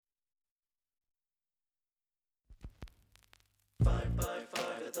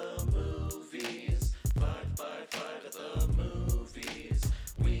5 at the movies. 5 at the movies.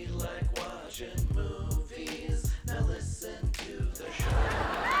 We like watching movies. Now listen to the show.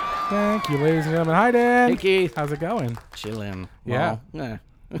 Thank you, ladies and gentlemen. Hi, Dan. Hey, Keith. How's it going? Chillin'. Yeah. Well,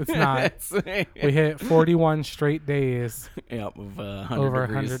 It's not. We hit 41 straight days Yep, of 100 over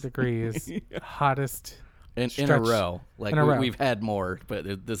degrees. 100 degrees. Hottest In a stretch row. Like in a row. we've had more,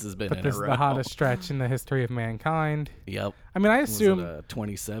 but this has been But in this a is row. the hottest stretch in the history of mankind. Yep. I mean, I Was assume it,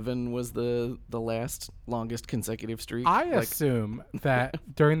 27 was the last longest consecutive streak. I assume that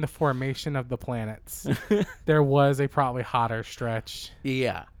during the formation of the planets, there was a probably hotter stretch.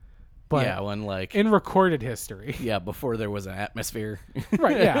 Yeah. But yeah, when like in recorded history. yeah, before there was an atmosphere.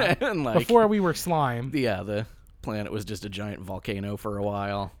 Right, yeah. And like Before we were slime. yeah, the planet was just a giant volcano for a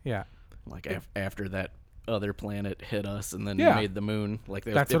while. Yeah. Like after that other planet hit us and then Yeah. made the moon. Like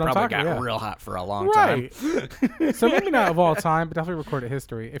they That's what I'm probably talking, got yeah. real hot for a long time. Right. So maybe not of all time, but definitely recorded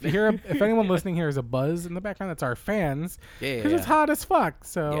history. If you hear, if anyone listening here is a buzz in the background, that's our fans. Yeah. Because it's hot as fuck.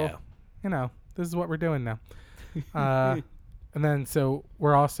 So, Yeah. you know, this is what we're doing now. And then, so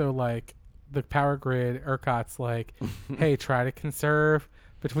we're also like, the power grid, ERCOT's like, hey, try to conserve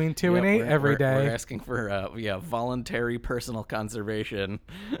between 2 and 8 Yep, every we're day. We're asking for voluntary personal conservation.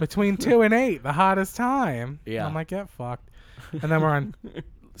 Between 2 and 8, the hottest time. Yeah. I'm like, get fucked. And then we're on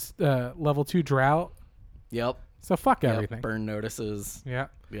level 2 drought. Yep. So fuck Yep, everything. burn notices. Yeah.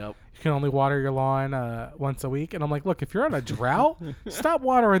 Yep. You can only water your lawn once a week. And I'm like, look, if you're on a drought, stop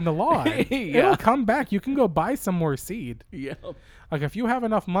watering the lawn. Yeah. It'll come back. You can go buy some more seed. Yep. Like, if you have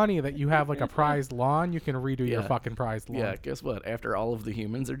enough money that you have, like, a prized lawn, you can redo your Yeah. fucking prized lawn. Yeah. Guess what? After all of the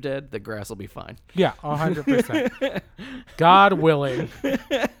humans are dead, the grass will be fine. Yeah, 100%. God willing.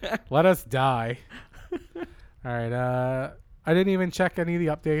 Let us die. All right. I didn't even check any of the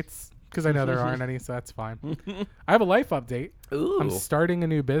updates because I know there aren't any, so that's fine. I have a life update. Ooh. I'm starting a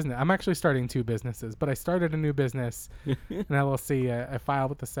new business. I'm actually starting 2 businesses, but I started a new business, an LLC. I filed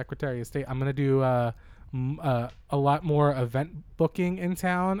with the Secretary of State. I'm going to do a lot more event booking in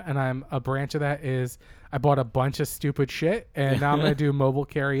town, and a branch of that is I bought a bunch of stupid shit, and now I'm going to do mobile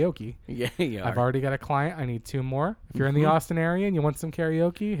karaoke. Yeah. You I've are. already got a client. I need 2 more. If you're in the Austin area and you want some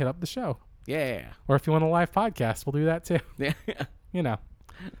karaoke, hit up the show. Yeah. Or if you want a live podcast, we'll do that too. Yeah. You know.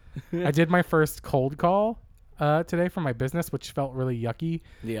 I did my first cold call today for my business, which felt really yucky.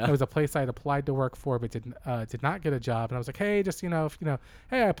 Yeah. It was a place I'd applied to work for, but did not get a job. And I was like, hey, just, hey,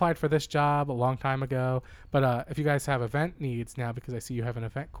 I applied for this job a long time ago. But if you guys have event needs now, because I see you have an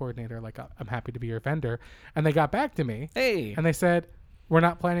event coordinator, like I'm happy to be your vendor. And they got back to me. Hey. And they said, we're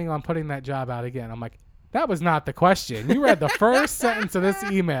not planning on putting that job out again. I'm like, that was not the question. You read the first sentence of this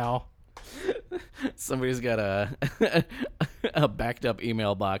email. Somebody's got a backed up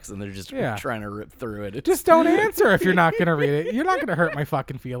email box and they're just Yeah. trying to rip through it. Just don't answer if you're not going to read it. You're not going to hurt my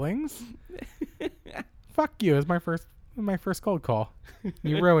fucking feelings. Fuck you. It's my first cold call.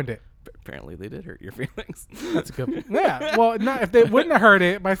 You ruined it. Apparently they did hurt your feelings. That's a good. Yeah. Well, not if they wouldn't have heard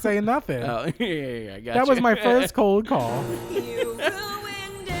it by saying nothing. Oh, yeah, I got That you. was my first cold call. You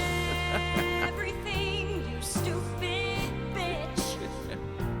ruined everything, you stupid bitch.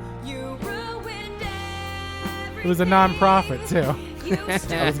 You ruined everything. It was a non-profit too.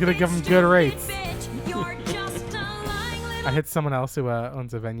 I was gonna give them good rates. I hit someone else who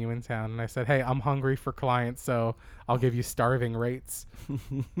owns a venue in town, and I said, "Hey, I'm hungry for clients, so I'll give you starving rates."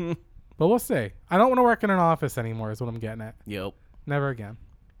 But we'll see. I don't want to work in an office anymore. Is what I'm getting at. Yep. Never again.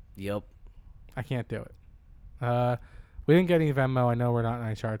 Yep. I can't do it. We didn't get any Venmo. I know we're not in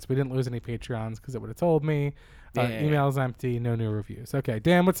iCharts. We didn't lose any Patreons because it would have told me. Yeah. Email's empty. No new reviews. Okay,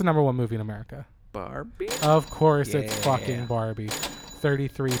 Dan, what's the number 1 movie in America? Barbie. Of course, it's Yeah. fucking Barbie.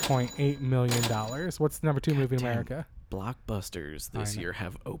 $33.8 million. What's the number 2 movie in Damn. America? Blockbusters this know. year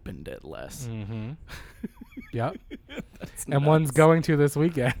have opened at less. Mm-hmm. Yep. That's And one's nuts. going to this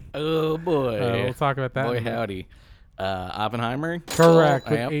weekend. Oh boy. We'll talk about that. Boy in a minute. howdy. Oppenheimer. Correct.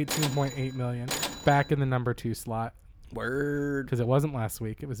 Still, With yep. 18.8 million. Back in the number 2 slot. Word. Because it wasn't last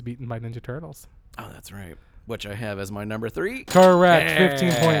week. It was beaten by Ninja Turtles. Oh, that's right. Which I have as my number 3. Correct.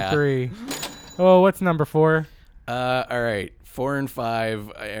 Yeah. 15.3. Oh, what's number 4? All right. 4 and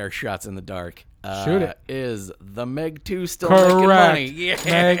 5 are shots in the dark. Shoot it. Is the Meg 2 still making money? Correct.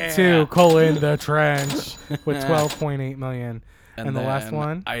 Yeah. Meg 2, the trench with 12.8 million. And the last then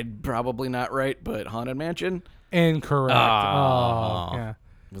one? I'd probably not right, but Haunted Mansion. Incorrect. Oh. Oh, yeah.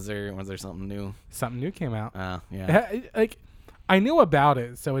 Was there something new? Something new came out. Yeah. Like, I knew about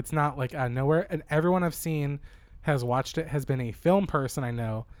it, so it's not like out of nowhere. And everyone I've seen has watched it, has been a film person I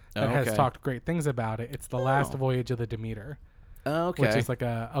know that has Okay. talked great things about it. It's The Last Voyage of the Demeter, Okay. which is like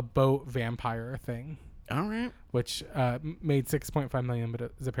a boat vampire thing. All right. which made 6.5 million,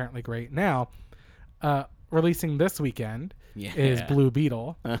 but is apparently great. Now, releasing this weekend is Yeah. Blue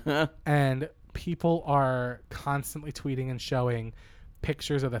Beetle, and people are constantly tweeting and showing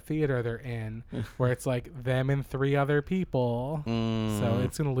pictures of the theater they're in, where it's like them and 3 other people. So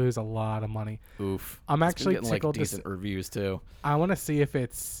it's gonna lose a lot of money. Oof. I'm It's been actually getting, like, tickled to decent reviews too. I want to see if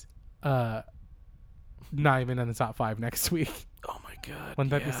it's not even in the top 5 next week. Oh my god. Wouldn't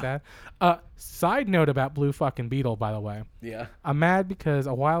that be sad? Side note about Blue fucking Beetle, by the way. Yeah. I'm mad because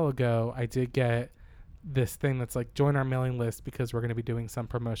a while ago I did get this thing that's like join our mailing list because we're going to be doing some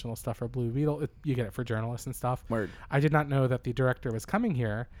promotional stuff for Blue Beetle. You get it for journalists and stuff. Word. I did not know that the director was coming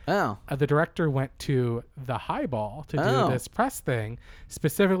here. Oh. The director went to the Highball to Oh. do this press thing,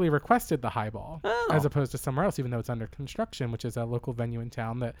 specifically requested the Highball Oh. as opposed to somewhere else, even though it's under construction, which is a local venue in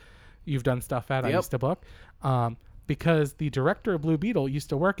town that you've done stuff at. I Yep. used to book. Because the director of Blue Beetle used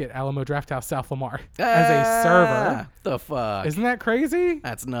to work at Alamo Drafthouse South Lamar as a server. The fuck. Isn't that crazy?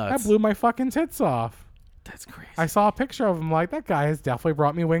 That's nuts. That blew my fucking tits off. That's crazy. I saw a picture of him like, that guy has definitely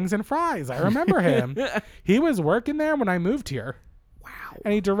brought me wings and fries. I remember him. He was working there when I moved here. Wow.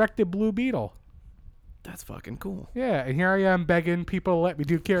 And he directed Blue Beetle. That's fucking cool. Yeah, and here I am begging people to let me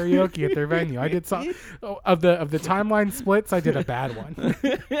do karaoke at their venue. I did some of the timeline splits. I did a bad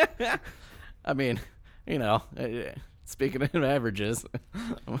one. I mean, you know, speaking of averages,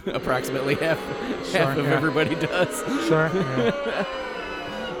 approximately half of yeah. everybody does. Sure. Yeah.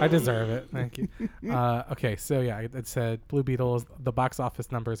 I deserve it. Thank you. Okay, so yeah, it said Blue Beetles. The box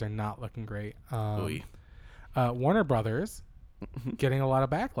office numbers are not looking great. Oy. Warner Brothers getting a lot of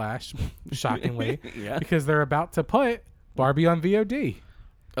backlash, shockingly, Yeah. because they're about to put Barbie on VOD.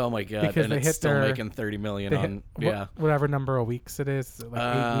 Oh my god! Because and they it's hit still their- making 30 million They on. hit Yeah. whatever number of weeks it is, like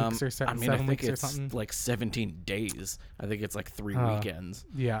 8 weeks or I 7, mean, I 7 think weeks or it's something. like 17 days. I think it's like 3 weekends.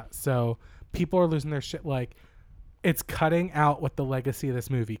 Yeah, so people are losing their shit. Like, it's cutting out what the legacy of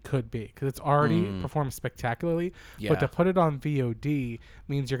this movie could be because it's already performed spectacularly. Yeah. But to put it on VOD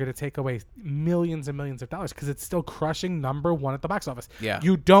means you're going to take away millions and millions of dollars because it's still crushing #1 at the box office. Yeah.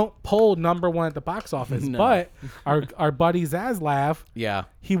 You don't pull #1 at the box office, No. but our buddy Zaslav, Yeah.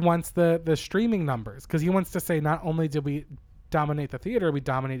 he wants the streaming numbers because he wants to say not only did we dominate the theater, we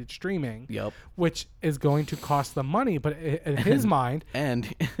dominated streaming. Yep. Which is going to cost them money, but in his mind,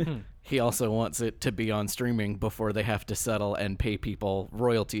 And he also wants it to be on streaming before they have to settle and pay people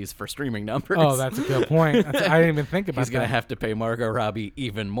royalties for streaming numbers. oh, that's a good point. I didn't even think about He's that. gonna have to pay Margot Robbie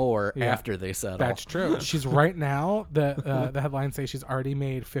even more Yeah. after they settle. That's true. She's right now. The headlines say she's already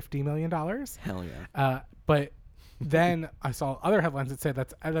made $50 million. Hell yeah. But then I saw other headlines that say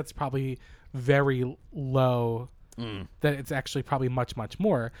that's probably very low. That it's actually probably much, much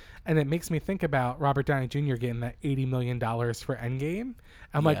more. And it makes me think about Robert Downey Jr. getting that $80 million for Endgame.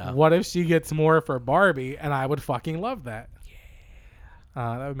 I'm Yeah. like, what if she gets more for Barbie? And I would fucking love that.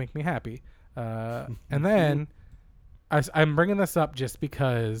 Yeah. That would make me happy. And then I'm bringing this up just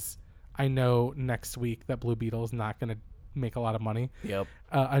because I know next week that Blue Beetle is not going to make a lot of money. Yep.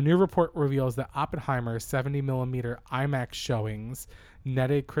 A new report reveals that Oppenheimer's 70mm IMAX showings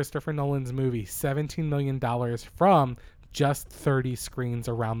netted Christopher Nolan's movie $17 million from just 30 screens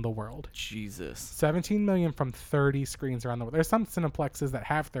around the world. Jesus. 17 million from 30 screens around the world. There's some Cineplexes that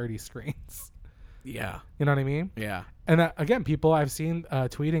have 30 screens. Yeah. You know what I mean? Yeah. And again, people I've seen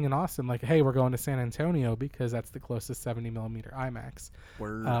tweeting in Austin like, hey, we're going to San Antonio because that's the closest 70mm IMAX.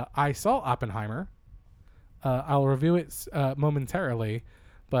 Word. I saw Oppenheimer. I'll review it momentarily,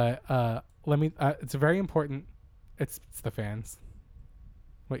 but let me. It's very important. It's the fans.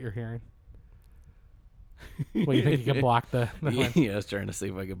 What you're hearing. What, you think you can block the Yeah, I was trying to see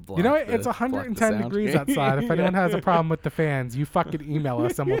if I could block. You know what? the- It's block the 110 sound. degrees outside. If anyone has a problem with the fans, you fucking email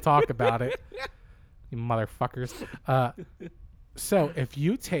us and we'll talk about it. You motherfuckers. So if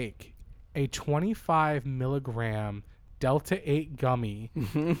you take a 25 milligram Delta 8 gummy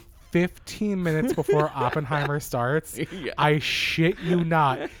 15 minutes before Oppenheimer starts, Yeah. I shit you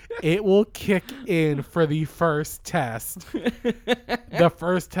not, it will kick in for the first test. The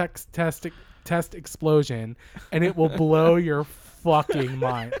first test explosion, and it will blow your fucking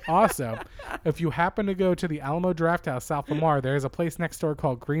mind. Also, if you happen to go to the Alamo Drafthouse South Lamar, there's a place next door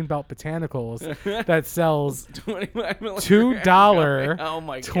called Greenbelt Botanicals that sells 25 $2 Oh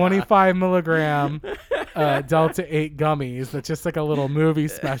my god. 25 milligram Delta 8 gummies. That's just like a little movie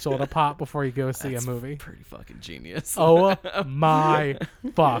special to pop before you go see That's a movie. Pretty fucking genius. Oh my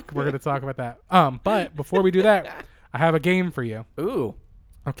fuck. We're going to talk about that. But before we do that, I have a game for you. Ooh.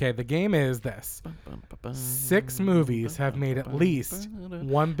 Okay, the game is this. 6 movies have made at least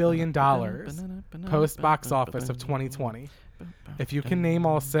 $1 billion post box office of 2020. If you can name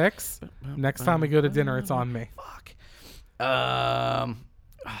all 6, next time we go to dinner, it's on me. Fuck.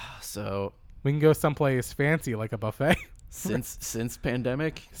 So We can go someplace fancy like a buffet. since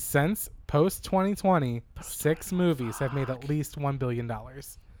pandemic, Since post 2020, 6 movies have made at least $1 billion.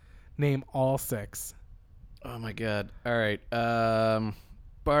 Name all 6. oh my god. All right.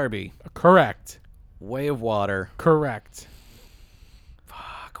 Barbie, Correct. Way of Water. Correct.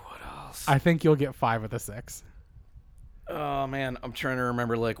 Fuck. What else? I think you'll get 5 of the 6. Oh man, I'm trying to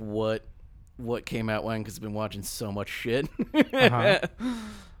remember like what came out when, because I've been watching so much shit. Uh-huh.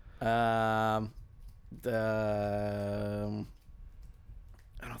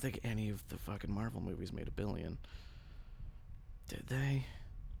 I don't think any of the fucking Marvel movies made $1 billion. Did they?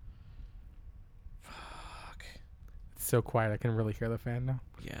 Fuck. It's so quiet. I can really hear the fan now.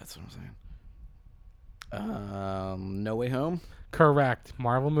 Yeah, that's what I'm saying. No Way Home. Correct.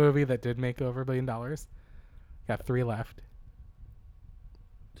 Marvel movie that did make over $1 billion. Got 3 left.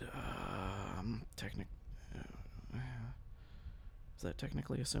 Is that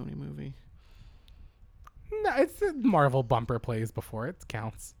technically a Sony movie? No, it's a Marvel bumper plays before it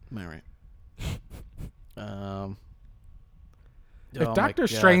counts. Am I right? If oh my Doctor God.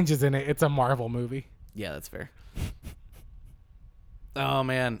 Strange is in it, it's a Marvel movie. Yeah, that's fair. Oh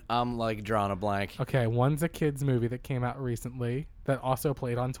man, I'm like drawing a blank. Okay, one's a kids movie that came out recently that also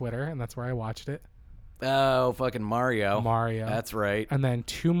played on Twitter, and that's where I watched it. Oh, fucking Mario. Mario. That's right. And then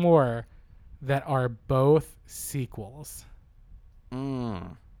 2 more that are both sequels.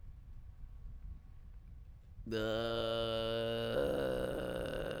 I'm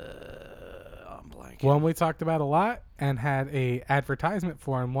blanking. One we talked about a lot and had a advertisement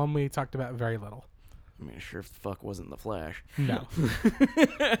for, and one we talked about very little. I mean, sure fuck wasn't The Flash. No.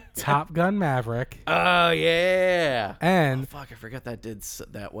 Top Gun Maverick. Oh yeah. And Fuck, I forgot that did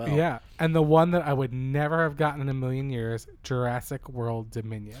that well. yeah, and the one that I would never have gotten in a million years, Jurassic World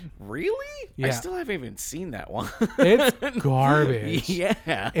Dominion. Really? I Yeah. still haven't even seen that one. It's garbage.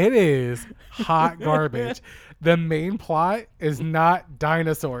 Yeah. It is hot garbage. The main plot is not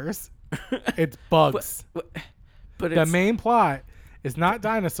dinosaurs. It's bugs. But The it's, main plot is not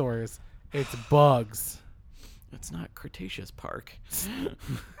dinosaurs. It's bugs. it's not Cretaceous Park.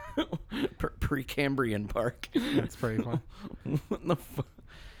 Precambrian Park. That's pretty fun. What the fuck?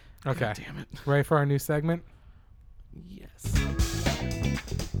 Okay. Damn it. Ready for our new segment? Yes.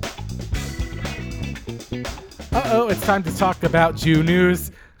 Uh-oh, it's time to talk about Jew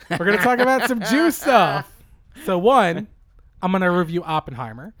news. We're going to talk about some Jew stuff. So one, I'm going to review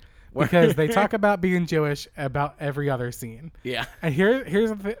Oppenheimer because they talk about being Jewish about every other scene. Yeah. And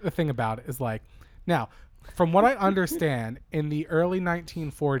here's the thing about it is like, now, from what I understand, in the early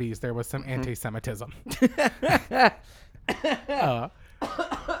 1940s, there was some anti-Semitism.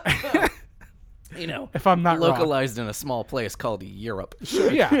 You know, If I'm not wrong. localized in a small place called Europe.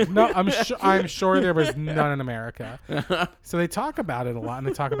 Yeah, no, I'm sure there was none in America. So they talk about it a lot, and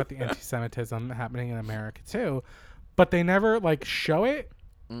they talk about the anti-Semitism happening in America too, but they never like show it,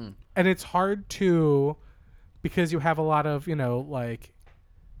 and it's hard to, because you have a lot of like,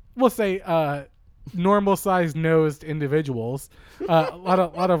 we'll say normal-sized nosed individuals, a lot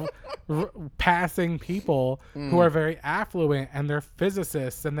of passing people who are very affluent, and they're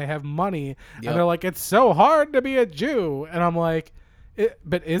physicists and they have money, and they're like, it's so hard to be a Jew, and I'm like,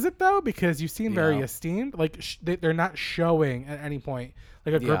 but is it though? Because you seem very Yeah. esteemed. Like they're not showing at any point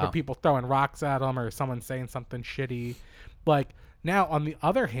like a group Yeah. of people throwing rocks at them or someone saying something shitty. Like now, on the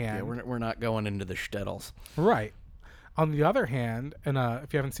other hand, Yeah, we're not going into the shtetls. right. On the other hand, and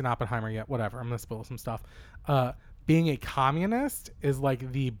if you haven't seen Oppenheimer yet, whatever, I'm gonna spoil some stuff. Being a communist is like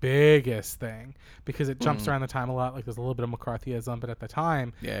the biggest thing because it jumps around the time a lot. Like there's a little bit of McCarthyism, but at the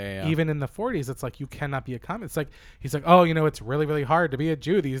time, Yeah. even in the 40s, it's like you cannot be a communist. It's like he's like, oh, it's really, really hard to be a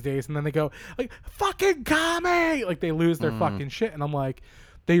Jew these days, and then they go like, fucking commie, like they lose their fucking shit, and I'm like,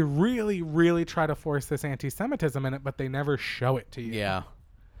 they really, really try to force this anti-Semitism in it, but they never show it to you. Yeah.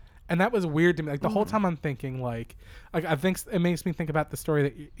 And that was weird to me. Like the whole time I'm thinking like I think it makes me think about the story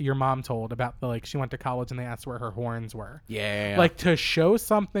that your mom told about she went to college and they asked where her horns were. Yeah. Like to show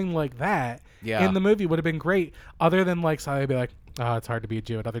something like that Yeah. in the movie would have been great. Other than like somebody be like, oh, it's hard to be a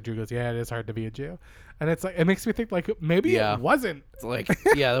Jew. Another Jew goes, yeah, it is hard to be a Jew. And it's like it makes me think like maybe Yeah. it wasn't. It's like,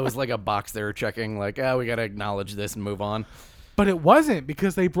 yeah, that was like a box they were checking. Like, we got to acknowledge this and move on. But it wasn't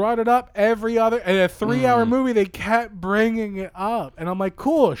because they brought it up every other in a 3-hour movie. They kept bringing it up, and I'm like,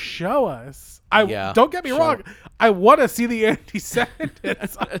 "Cool, show us." Don't get me wrong. I want to see the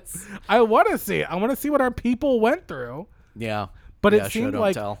anti-Semitism. I want to see it. I want to see what our people went through. Yeah. But Yeah, it show, seemed don't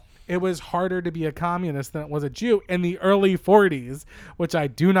like tell. it was harder to be a communist than it was a Jew in the early 40s, which I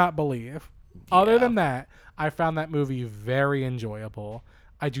do not believe. Other than that, I found that movie very enjoyable.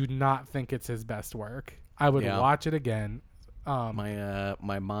 I do not think it's his best work. I would Yeah. watch it again.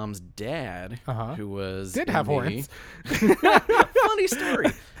 My mom's dad, Uh-huh. who was Did in have the- horns. Funny story.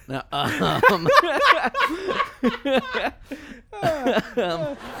 Now,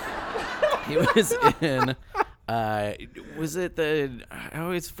 he was in. Was it the? I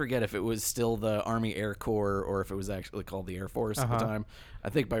always forget if it was still the Army Air Corps or if it was actually called the Air Force at the time. I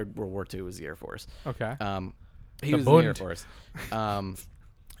think by World War II it was the Air Force. Okay. He The was in the Air Bund. Force.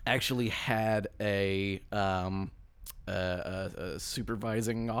 Actually had a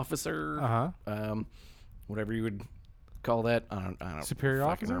supervising officer. Whatever you would call that. I don't Superior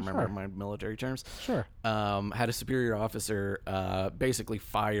fucking officer? remember Sure. my military terms. Sure. Had a superior officer basically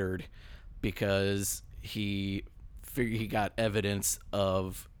fired because he got evidence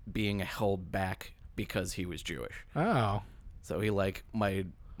of being held back because he was Jewish. Oh. So he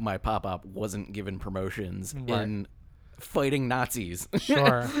my pop-up wasn't given promotions Right. in fighting Nazis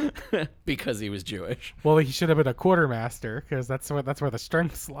Sure. because he was Jewish. Well, he should have been a quartermaster because that's where the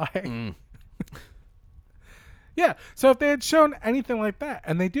strengths lie. Yeah. So if they had shown anything like that,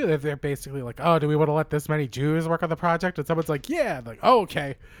 and they do, they're basically like, "Oh, do we want to let this many Jews work on the project?" And someone's like, "Yeah." Like, "Oh,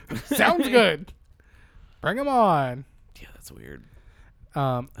 okay, sounds good. Bring them on." Yeah, that's weird.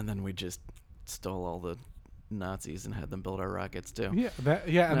 Um, And then we just stole all the Nazis and had them build our rockets too.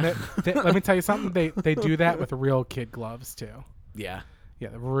 yeah, and let me tell you something. They do that with real kid gloves too. Yeah. Yeah,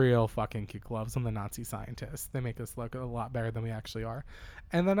 the real fucking kid gloves on the Nazi scientists. They make us look a lot better than we actually are.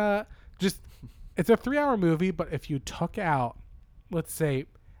 And then just it's a 3-hour movie, but if you took out, let's say,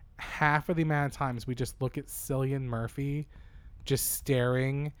 half of the amount of times we just look at Cillian Murphy just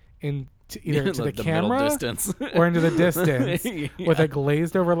staring either to Like the middle camera distance. or into the distance with Yeah. a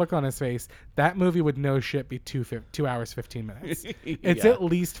glazed over look on his face, that movie would no shit be 2 hours 15 minutes. It's Yeah. at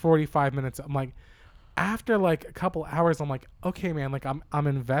least 45 minutes. I'm like, after like a couple hours, I'm like, okay, man, like I'm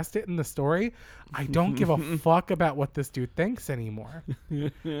invested in the story. I don't give a fuck about what this dude thinks anymore.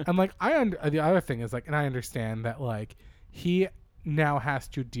 And like the other thing is like, and I understand that like he now has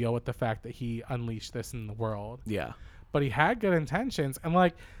to deal with the fact that he unleashed this in the world, Yeah. but he had good intentions. And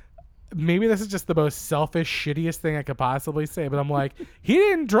like, maybe this is just the most selfish, shittiest thing I could possibly say, but I'm like, he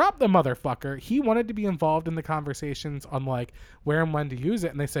didn't drop the motherfucker. He wanted to be involved in the conversations on like where and when to use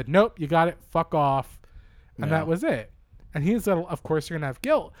it, and they said, nope, you got it, fuck off. And Yeah. that was it. And he said, of course you're gonna have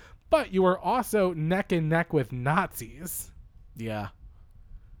guilt, but you were also neck and neck with Nazis. Yeah.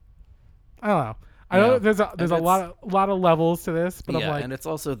 I don't know. I Yeah. know there's a And lot of levels to this, but yeah, I'm like, and it's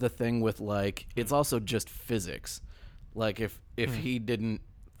also the thing with like it's also just physics. Like if he didn't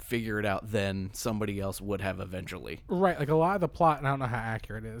figure it out, then somebody else would have eventually. right, like a lot of the plot, and I don't know how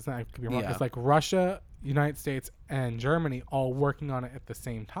accurate it is. And I could be wrong. Yeah. It's like Russia, United States, and Germany all working on it at the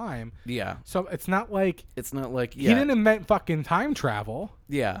same time. Yeah. So it's not like It's not like he didn't invent fucking time travel.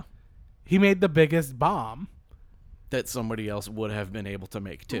 yeah, He made the biggest bomb. that somebody else would have been able to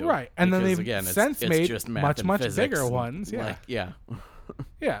make too. Right, and then Because, they've again, since it's made just math much, and much physics bigger and, ones, yeah. Like, yeah.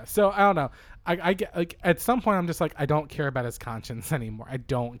 Yeah. So I don't know. I get like at some point I'm just like, I don't care about his conscience anymore. I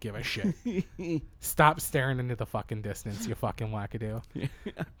don't give a shit. Stop staring into the fucking distance, you fucking wackadoo.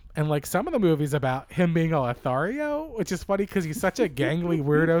 And like some of the movies about him being a Lothario, which is funny because he's such a gangly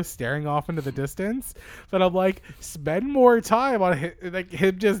weirdo staring off into the distance, that I'm like, spend more time on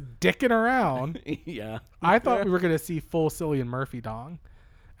him just dicking around. Yeah. I thought we were gonna see full Cillian Murphy dong,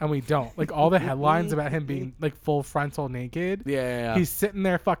 and we don't. Like all the headlines about him being like full frontal naked. Yeah. He's sitting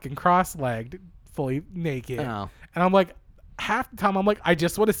there fucking cross-legged, fully naked, Oh. and I'm like, half the time I'm like, I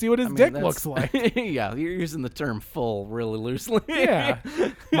just want to see what his dick looks like. Yeah, you're using the term full really loosely. Yeah.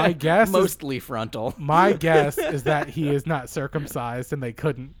 My guess is Mostly frontal. my guess is that he is not circumcised and they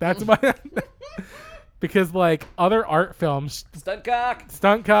couldn't. That's my because like other art films, Stunt cock.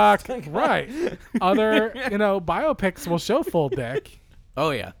 stunt cock, right? Other biopics will show full dick.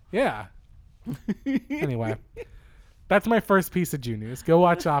 Oh yeah. Yeah. Anyway, that's my first piece of Jew news. Go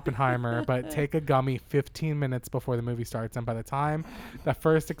watch Oppenheimer, but take a gummy 15 minutes before the movie starts. And by the time the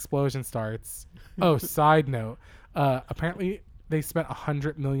first explosion starts, oh, side note, apparently they spent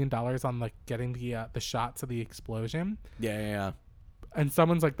 $100 million on like getting the shots of the explosion. Yeah. And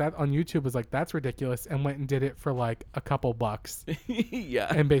someone's like that on YouTube was like, that's ridiculous, and went and did it for like a couple bucks Yeah.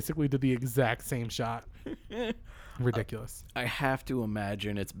 and basically did the exact same shot. Ridiculous. I have to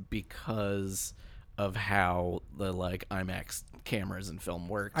imagine it's because of how the like IMAX cameras and film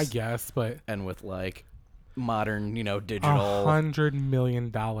works. I guess, but And with like modern, digital. $100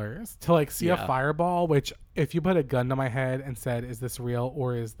 million to like see a Yeah. fireball, which if you put a gun to my head and said, is this real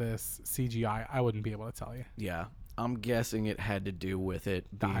or is this CGI? I wouldn't be able to tell you. Yeah. I'm guessing it had to do with it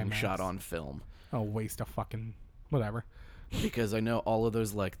being IMAX. shot on film. A waste of fucking whatever. Because I know all of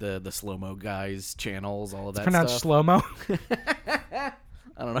those, like the slow-mo guys channels, all of that Pronounced stuff. slow-mo.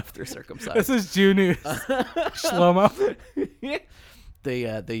 I don't know if they're circumcised. This is Jew news. Shlomo.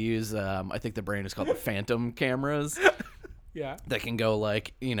 They use I think the brand is called the Phantom cameras Yeah. that can go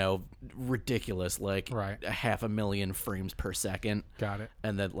like, ridiculous, like Right. 500,000 frames per second. Got it.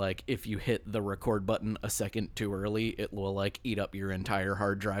 And then like if you hit the record button a second too early, it will like eat up your entire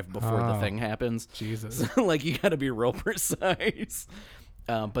hard drive before the Oh. thing happens. Jesus. Like you got to be real precise.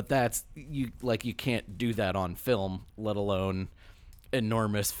 But that's you can't do that on film, let alone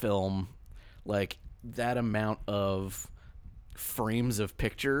enormous film. Like that amount of frames of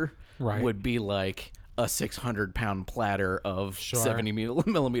picture Right. would be like a 600-pound platter of Sure. 70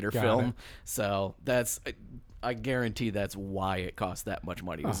 millimeter Got film. it. So I guarantee that's why it costs that much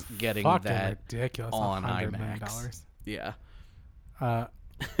money, is getting Fucking that ridiculous. on $100 million. IMAX. Yeah.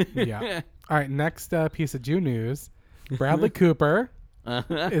 Yeah. All right. Next piece of Jew news. Bradley Cooper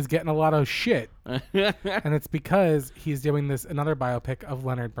is getting a lot of shit. And it's because he's doing another biopic of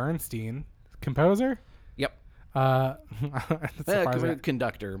Leonard Bernstein, composer. Yep. That's as far as I-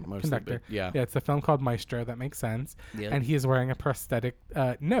 Conductor mostly. conductor. But yeah. It's a film called Maestro. That makes sense. Yeah. And he is wearing a prosthetic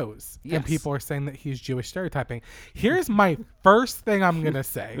nose. Yes. And people are saying that he's Jewish stereotyping. Here's my first thing I'm going to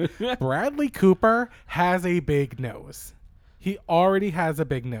say. Bradley Cooper has a big nose. He already has a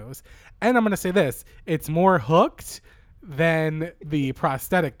big nose. And I'm going to say this. It's more hooked than the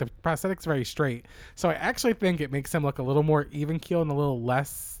prosthetic. The prosthetic's very straight. So I actually think it makes him look a little more even keel and a little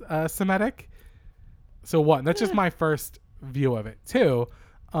less Semitic. So one, that's just my first view of it. Two,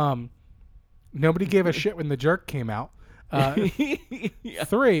 nobody gave a shit when The Jerk came out.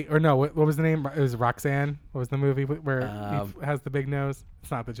 Three, or no, what was the name? It was Roxanne. What was the movie where he has the big nose? It's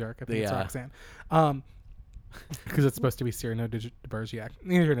not The Jerk. I think it's Roxanne. Because it's supposed to be Cyrano de Bergerac.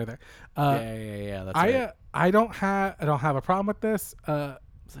 Neither here nor there. Yeah. That's right. I don't have a problem with this.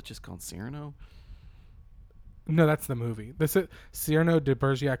 Is that just called Cyrano? No, that's the movie. This is Cyrano de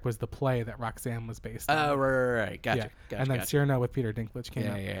Bergerac was the play that Roxanne was based on. Oh, right. Gotcha. Yeah. Gotcha. And then gotcha. Cyrano with Peter Dinklage came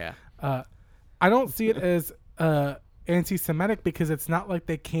out. Yeah. I don't see it as anti-Semitic because it's not like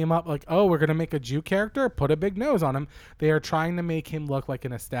they came up like, oh, we're going to make a Jew character, put a big nose on him. They are trying to make him look like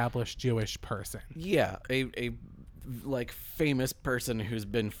an established Jewish person. Yeah, a like famous person who's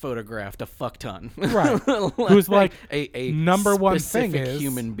been photographed a fuck ton. Right. Who's like a number one thing specific is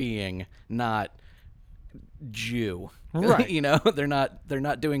human being, not Jew. Right. they're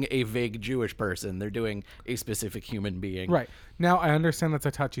not doing a vague Jewish person. They're doing a specific human being. Right. Now, I understand that's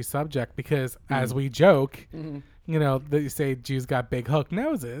a touchy subject because as we joke, they say Jews got big hook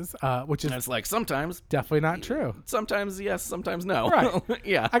noses, which is And it's like sometimes definitely not true. Sometimes yes, sometimes no. Right.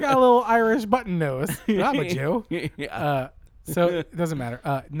 Yeah. I got a little Irish button nose. I'm a Jew. Yeah. So it doesn't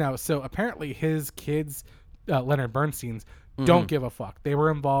matter. No, so apparently his kids, Leonard Bernstein's, don't give a fuck. They were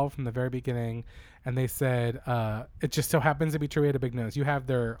involved from the very beginning, and they said it just so happens to be true. He had a big nose. You have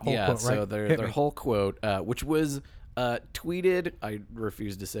their whole quote, right? So Hit their me. whole quote, which was tweeted, I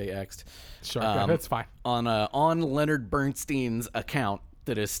refuse to say X'd. Sure, that's fine. On Leonard Bernstein's account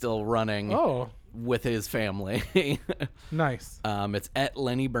that is still running Oh, with his family. nice. It's at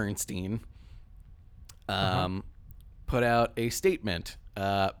Lenny Bernstein. Put out a statement.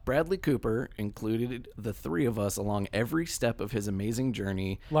 Bradley Cooper included the three of us along every step of his amazing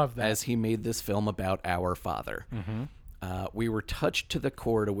journey. Love that. As he made this film about our father. We were touched to the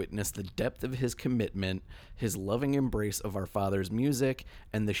core to witness the depth of his commitment, his loving embrace of our father's music,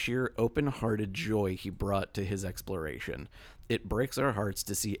 and the sheer open-hearted joy he brought to his exploration. It breaks our hearts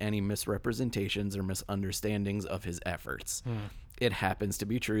to see any misrepresentations or misunderstandings of his efforts. It happens to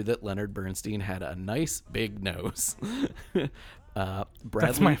be true that Leonard Bernstein had a nice big nose. Bradley,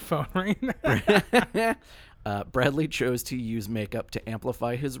 That's my phone right now. Bradley chose to use makeup to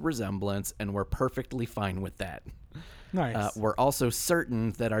amplify his resemblance, and we're perfectly fine with that. Nice. We're also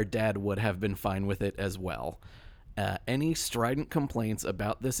certain that our dad would have been fine with it as well. Any strident complaints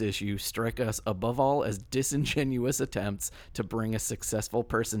about this issue strike us above all as disingenuous attempts to bring a successful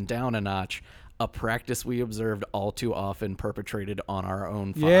person down a notch, a practice we observed all too often perpetrated on our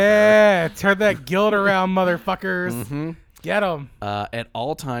own father. Yeah, turn that guilt around, motherfuckers. Get them. At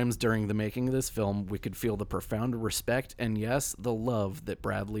all times during the making of this film, we could feel the profound respect and, yes, the love that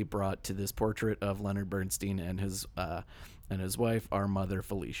Bradley brought to this portrait of Leonard Bernstein and his wife, our mother,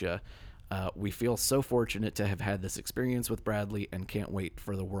 Felicia. We feel so fortunate to have had this experience with Bradley and can't wait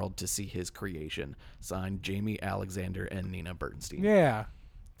for the world to see his creation. Signed, Jamie Alexander and Nina Bernstein. Yeah.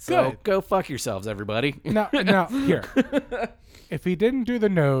 So Good. go fuck yourselves, everybody. No, here. If he didn't do the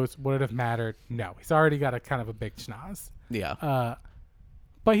nose, would it have mattered? No. He's already got a kind of a big schnoz. Yeah.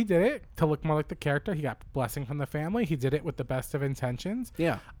 But he did it to look more like the character. He got blessing from the family. He did it with the best of intentions.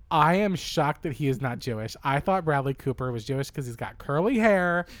 Yeah. I am shocked that he is not Jewish. I thought Bradley Cooper was Jewish because he's got curly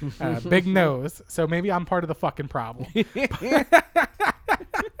hair and a big nose. So maybe I'm part of the fucking problem.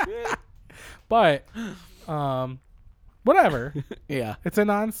 But whatever. Yeah. It's a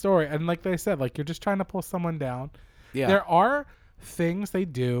non-story. And like they said, like you're just trying to pull someone down. Yeah. There are things they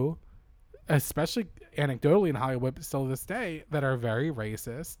do, especially anecdotally in Hollywood still to this day, that are very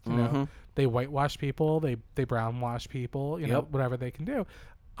racist. You know, they whitewash people, they brownwash people, you know, Yep. whatever they can do.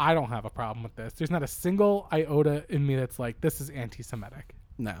 I don't have a problem with this. There's not a single iota in me that's like, this is anti-Semitic.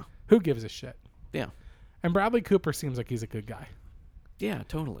 No. Who gives a shit? Yeah. And Bradley Cooper seems like he's a good guy. Yeah,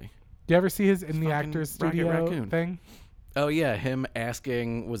 totally. Do you ever see his In the Fucking Actors Rocket Studio Raccoon. thing? Oh yeah, him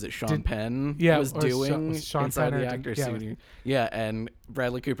asking, was it Sean Penn yeah, was or doing Sean inside Penn the or- actor's yeah. studio? Yeah, and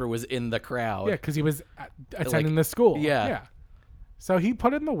Bradley Cooper was in the crowd. Yeah, because he was attending the school. yeah. Yeah. So he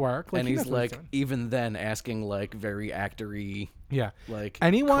put in the work. Like, and he he's knows what like, doing. even then, asking like very actory, Yeah. like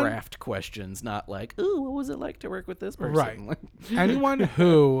Anyone- craft questions, not like, ooh, what was it like to work with this person? Right. Like, Anyone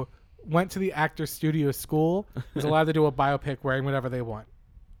who went to the actor studio school is allowed to do a biopic wearing whatever they want.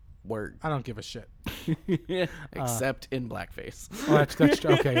 word. I don't give a shit. Except in blackface. Oh, that's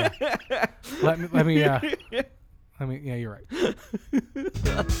true. Okay, yeah. Let me. Yeah, you're right.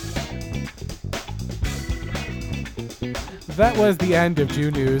 That was the end of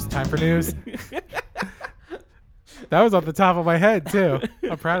Jew News. Time for news. That was off the top of my head too.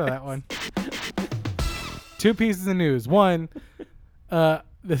 I'm proud of that one. 2 pieces of news. One,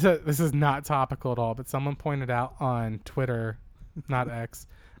 this is not topical at all, but someone pointed out on Twitter, not X,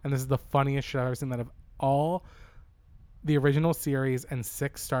 and this is the funniest shit I've ever seen. That of all the original series and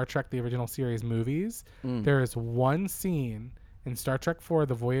 6 Star Trek the original series movies, there is one scene in Star Trek IV: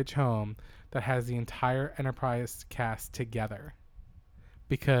 The Voyage Home that has the entire Enterprise cast together,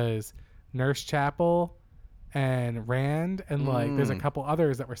 because Nurse Chapel and Rand and like there's a couple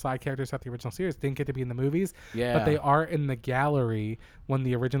others that were side characters throughout the original series didn't get to be in the movies, Yeah. but they are in the gallery when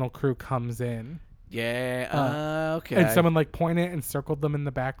the original crew comes in. Yeah. Okay. And someone like pointed and circled them in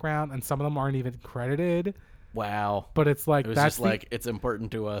the background, and some of them aren't even credited. Wow. But it's like It was that's just like, it's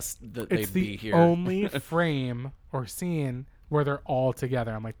important to us that it's they the be here. only frame or scene where they're all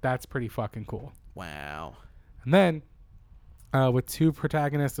together. I'm like, that's pretty fucking cool. Wow. And then, with 2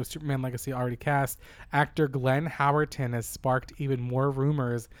 protagonists of Superman Legacy already cast, actor Glenn Howerton has sparked even more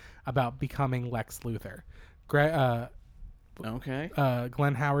rumors about becoming Lex Luthor. Okay.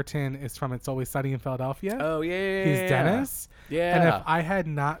 Glenn Howerton is from It's Always Sunny in Philadelphia. Oh yeah. He's Dennis. Yeah. And if I had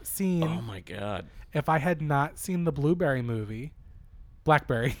not seen, Oh my god. the Blueberry movie,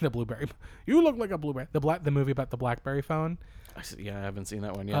 Blackberry, the Blueberry, you look like a blueberry. The movie about the BlackBerry phone. Yeah, I haven't seen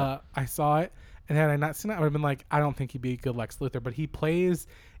that one yet. I saw it, and had I not seen it, I would have been like, I don't think he'd be a good Lex Luthor. But he plays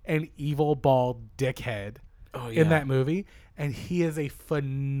an evil, bald dickhead in that movie, and he is a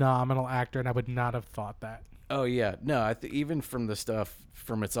phenomenal actor, and I would not have thought that. Oh yeah, no. Even from the stuff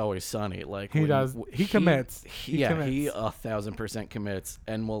from It's Always Sunny, like He does. He commits. He He commits. 1,000% commits,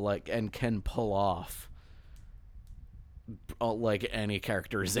 and will and can pull off like any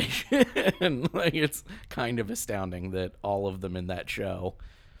characterization. Like it's kind of astounding that all of them in that show,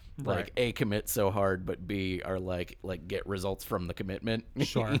 like Right. A, commit so hard, but B, are like get results from the commitment.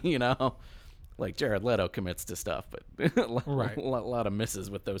 Sure. You know. Like Jared Leto commits to stuff, but Right. a lot of misses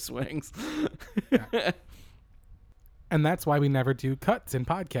with those swings. And that's why we never do cuts in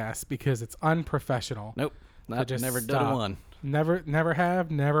podcasts, because it's unprofessional. Nope. Not just never stop. done one. Never have,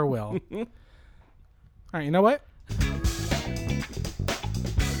 never will. All right, you know what?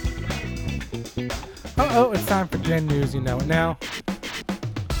 Oh, it's time for Gen News. You know it now.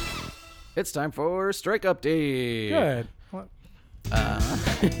 It's time for Strike Update. Good. Well,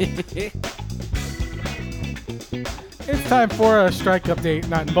 it's time for a strike update,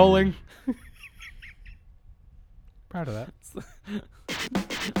 not in bowling. Proud of that. It's the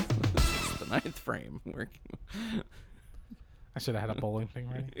 9th frame. I should have had a bowling thing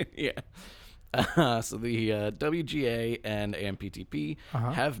ready. Yeah. So the WGA and AMPTP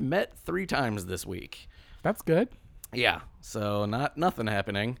have met 3 times this week. That's good. Yeah. So nothing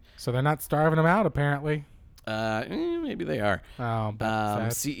happening. So they're not starving them out, apparently. Maybe they are. Oh,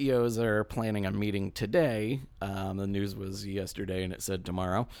 that's sad. CEOs are planning a meeting today. The news was yesterday and it said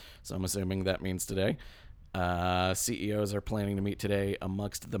tomorrow. So I'm assuming that means today. CEOs are planning to meet today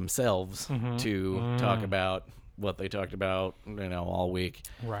amongst themselves to talk about what they talked about, all week.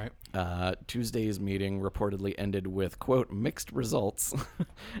 Right. Tuesday's meeting reportedly ended with, quote, mixed results.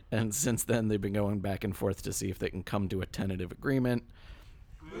 And since then, they've been going back and forth to see if they can come to a tentative agreement.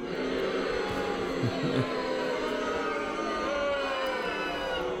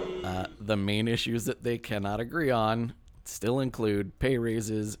 the main issues that they cannot agree on still include pay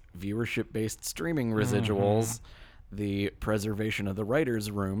raises, viewership-based streaming residuals, the preservation of the writer's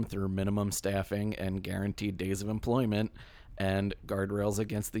room through minimum staffing and guaranteed days of employment, and guardrails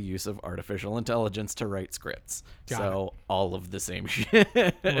against the use of artificial intelligence to write scripts. Got all of the same shit.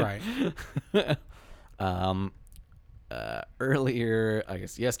 Right. Earlier, I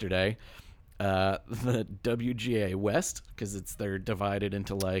guess yesterday, the WGA West, because they're divided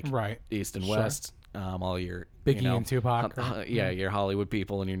into like Right. East and Sure. West, all your Biggie you know, and Tupac. your Hollywood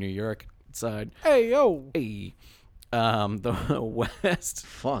people and your New York side. Hey, yo. Hey, the West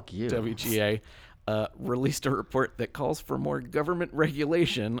Fuck you. WGA released a report that calls for more government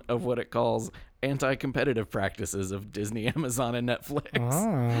regulation of what it calls anti-competitive practices of Disney, Amazon, and Netflix.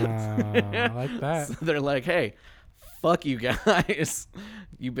 I like that. So they're like, hey, fuck you guys.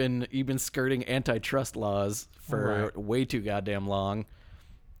 You've been skirting antitrust laws for Right. way too goddamn long.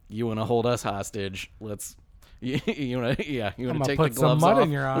 You want to hold us hostage? Let's you want to I'ma take the put some gloves mud off?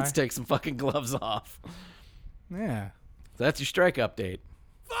 in your eye. Let's take some fucking gloves off. Yeah. So that's your strike update.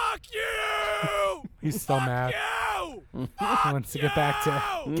 Fuck you! He's still mad. You! He wants to get back to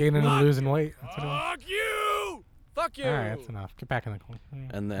gaining and losing weight. That's what he wants. Fuck you! Fuck you! All right, that's enough. Get back in the corner.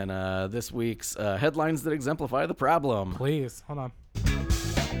 And then this week's headlines that exemplify the problem. Please, hold on.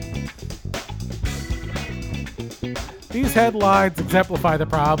 These headlines exemplify the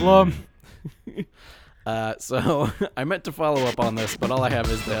problem. So I meant to follow up on this, but all I have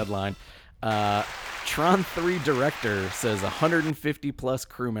is the headline. Tron 3 director says 150 plus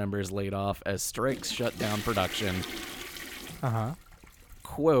crew members laid off as strikes shut down production. Uh-huh.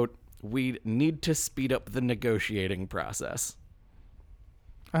 Quote, we need to speed up the negotiating process.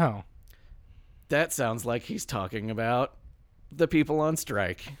 Oh. That sounds like he's talking about the people on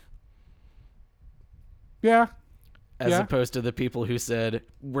strike, Yeah. as Yeah. opposed to the people who said,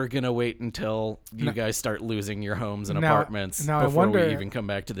 we're going to wait until you guys start losing your homes and Now- apartments now I before wonder- we even come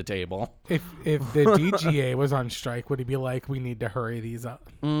back to the table. If the DGA was on strike, would he be like, we need to hurry these up?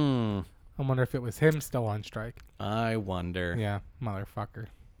 I wonder if it was him still on strike. I wonder. Yeah, motherfucker.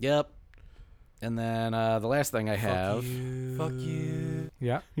 Yep. And then the last thing I have. Fuck you.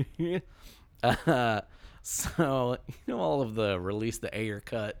 Yeah. So, all of the release the Ayer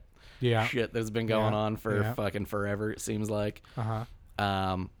cut Yeah. shit that's been going Yeah. on for Yeah. fucking forever, it seems like.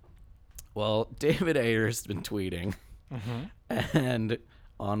 Uh-huh. Well, David Ayer's been tweeting. And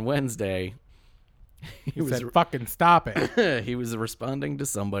on Wednesday, He said, fucking stop it. he was responding to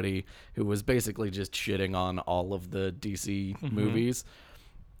somebody who was basically just shitting on all of the DC movies.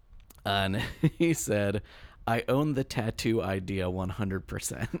 And he said, I own the tattoo idea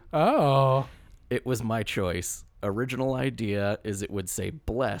 100%. Oh. It was my choice. Original idea is it would say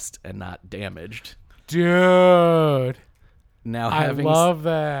blessed and not damaged. Dude. Now I having love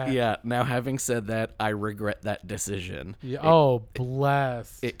that. Yeah, now having said that, I regret that decision. Yeah. Oh,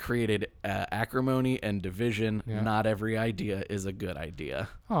 bless. It created acrimony and division. Yeah. Not every idea is a good idea.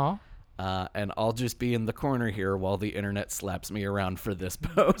 Oh. And I'll just be in the corner here while the internet slaps me around for this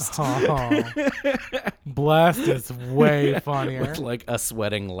post. Oh. Blessed is way funnier. With like a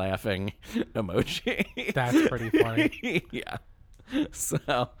sweating, laughing emoji. That's pretty funny. Yeah. So,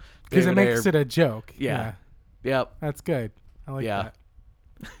 Because it David makes Ayer- it a joke. Yeah. Yep. That's good. I like Yeah.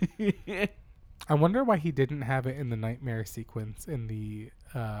 that. I wonder why he didn't have it in the nightmare sequence in the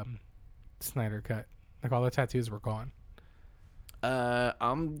Snyder cut. Like all the tattoos were gone.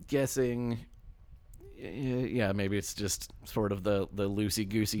 I'm guessing. Yeah, maybe it's just sort of the loosey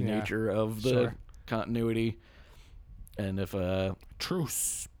goosey Yeah. nature of the Sure. continuity, and if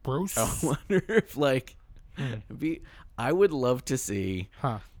Truce, Bruce. I wonder if like, Hmm. I would love to see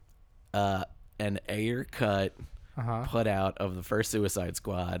Huh. an Ayer cut Uh-huh. put out of the first Suicide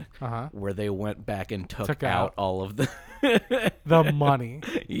Squad, Uh-huh. where they went back and took Took out out. all of the The money.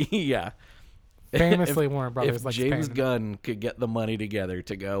 yeah. Famously, Warner Brothers If likes James paying. Gunn could get the money together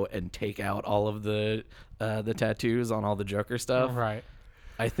to go and take out all of the tattoos on all the Joker stuff, Right.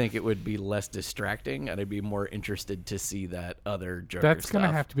 I think it would be less distracting, and I'd be more interested to see that other Joker That's stuff.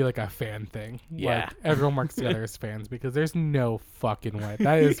 gonna have to be like a fan thing. Yeah. Like everyone works together as fans because there's no fucking way.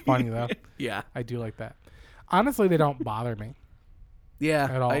 That is funny though. Yeah, I do like that. Honestly, they don't bother me yeah.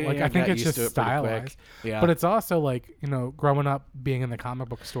 at all. I think got it's used just to it pretty quick. stylized. Yeah, But it's also like, growing up being in the comic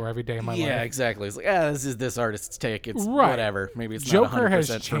book store every day of my yeah, life. exactly. It's like, this is this artist's take. It's Right. whatever. Maybe it's Joker not has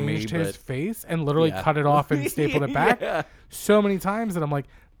 100% for me, changed his but face and literally Yeah. cut it off and stapled it back Yeah. so many times that I'm like,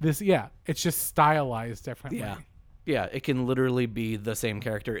 it's just stylized differently. yeah. Yeah, it can literally be the same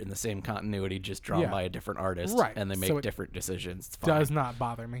character in the same continuity, just drawn Yeah. by a different artist, Right. and they make So it different decisions. It's fine. Does not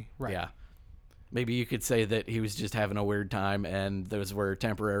bother me. Right. Yeah. Maybe you could say that he was just having a weird time and those were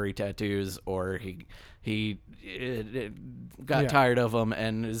temporary tattoos, or he got tired of them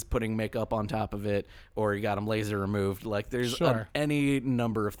and is putting makeup on top of it, or he got them laser removed. Like there's any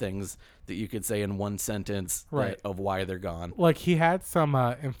number of things that you could say in one sentence of why they're gone. Like he had some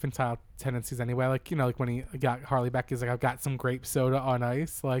infantile tendencies anyway. Like, you know, like when he got Harley back, he's like, I've got some grape soda on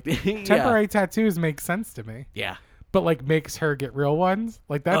ice. Like temporary tattoos make sense to me. Yeah. But like makes her get real ones.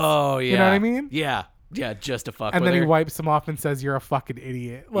 Like that's, you know what I mean? Yeah. Yeah. Just to fuck and with then her. he wipes them off and says, you're a fucking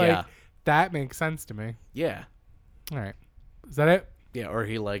idiot. Like that makes sense to me. Yeah. All right. Is that it? Yeah. Or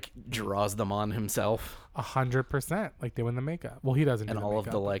he like draws them on himself. 100%. Like doing the makeup. Well, he doesn't and do all the of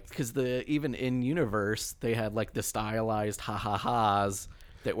makeup. the like, because even in universe they had like the stylized ha-ha-has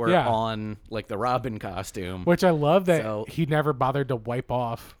that were on like the Robin costume, which I love that he never bothered to wipe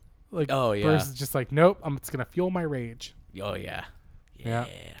off. Like, Bruce is just like, nope, I'm just gonna fuel my rage. Oh yeah.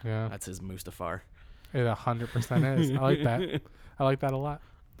 That's his Mustafar. It 100% is. I like that. I like that a lot.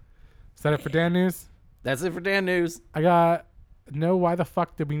 Is that it for Dan News? That's it for Dan News. I got why the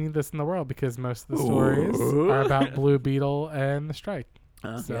fuck did we need this in the world? Because most of the stories are about Blue Beetle and the strike.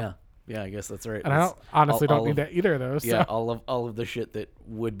 Yeah, I guess that's right. And I honestly don't need that either of those. Yeah, so. all of the shit that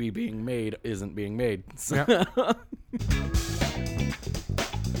would be being made isn't being made. So.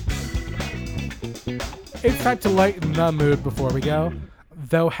 It's time to lighten the mood before we go.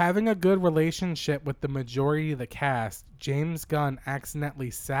 Though having a good relationship with the majority of the cast, James Gunn accidentally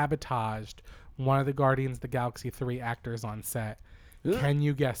sabotaged one of the Guardians of the Galaxy 3 actors on set. Can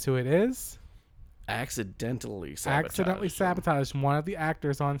you guess who it is? Accidentally sabotaged one of the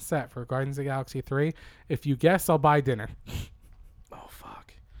actors on set for Guardians of the Galaxy 3. If you guess, I'll buy dinner. Oh,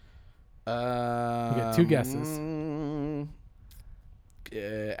 fuck. You get 2 guesses.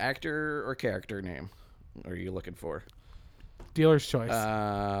 Actor or character name are you looking for? Dealer's choice.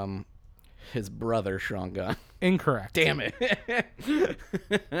 His brother, Sean Gunn. Incorrect. Damn it.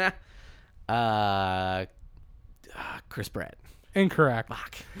 Chris Pratt. Incorrect.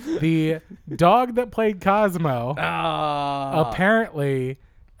 Fuck. The dog that played Cosmo, apparently,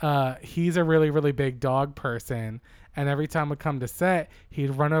 he's a really, really big dog person. And every time we come to set,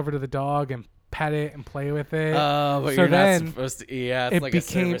 he'd run over to the dog and pet it and play with it. But so you're then not supposed to. Yeah, it's like a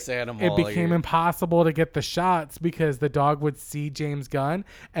service animal. It became impossible to get the shots because the dog would see James Gunn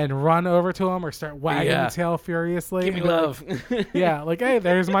and run over to him or start wagging the tail furiously. Give me love. Like, hey,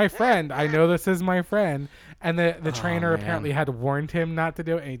 there's my friend. I know this is my friend. And the trainer apparently had warned him not to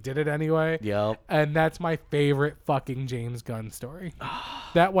do it, and he did it anyway. Yep. And that's my favorite fucking James Gunn story.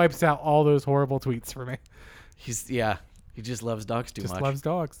 That wipes out all those horrible tweets for me. He just loves dogs too much. Just loves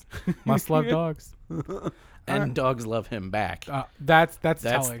dogs. Must love dogs. And dogs love him back. That's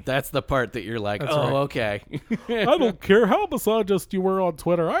telling. That's the part that you're like, That's oh, right. okay. I don't care how misogynist you were on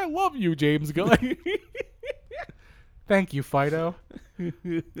Twitter. I love you, James Gunn. Thank you, Fido.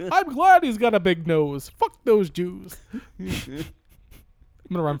 I'm glad he's got a big nose. Fuck those Jews. I'm going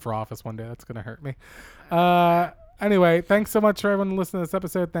to run for office one day. That's going to hurt me. Anyway, thanks so much for everyone listening to this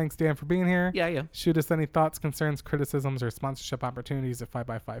episode. Thanks, Dan, for being here. Yeah. Shoot us any thoughts, concerns, criticisms, or sponsorship opportunities at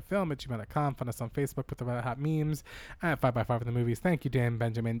 5x5film at gmail.com. Find us on Facebook with the Red Hot Memes at 5x5 in the Movies. Thank you, Dan,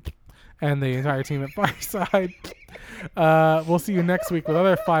 Benjamin, and the entire team at Fireside. We'll see you next week with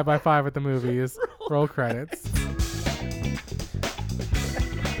other 5x5 at the Movies. Roll credits.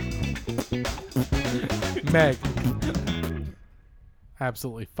 Meg.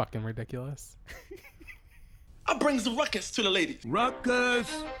 Absolutely fucking ridiculous. I brings the ruckus to the ladies.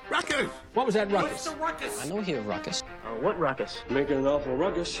 Ruckus! Ruckus! What was that ruckus? What's the ruckus? I know he a ruckus. What ruckus? Making an awful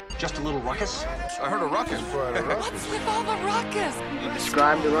ruckus. Just a little ruckus? I heard a ruckus. What's with all the ruckus?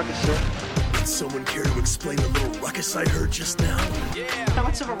 Describe the ruckus, sir. Would someone care to explain the little ruckus I heard just now? How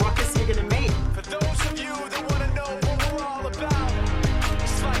much of a ruckus are you gonna make? For those of you that want to know what we're all about,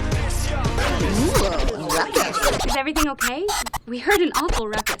 it's like this, yo. Is everything okay? We heard an awful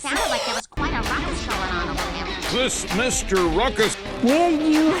ruckus. Sounded like there was quite a ruckus going on over there. This Mr. Ruckus. Will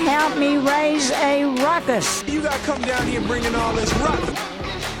you help me raise a ruckus? You gotta come down here bringing all this ruckus.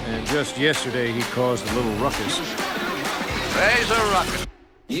 And just yesterday he caused a little ruckus. Raise a ruckus.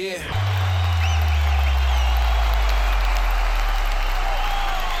 Yeah.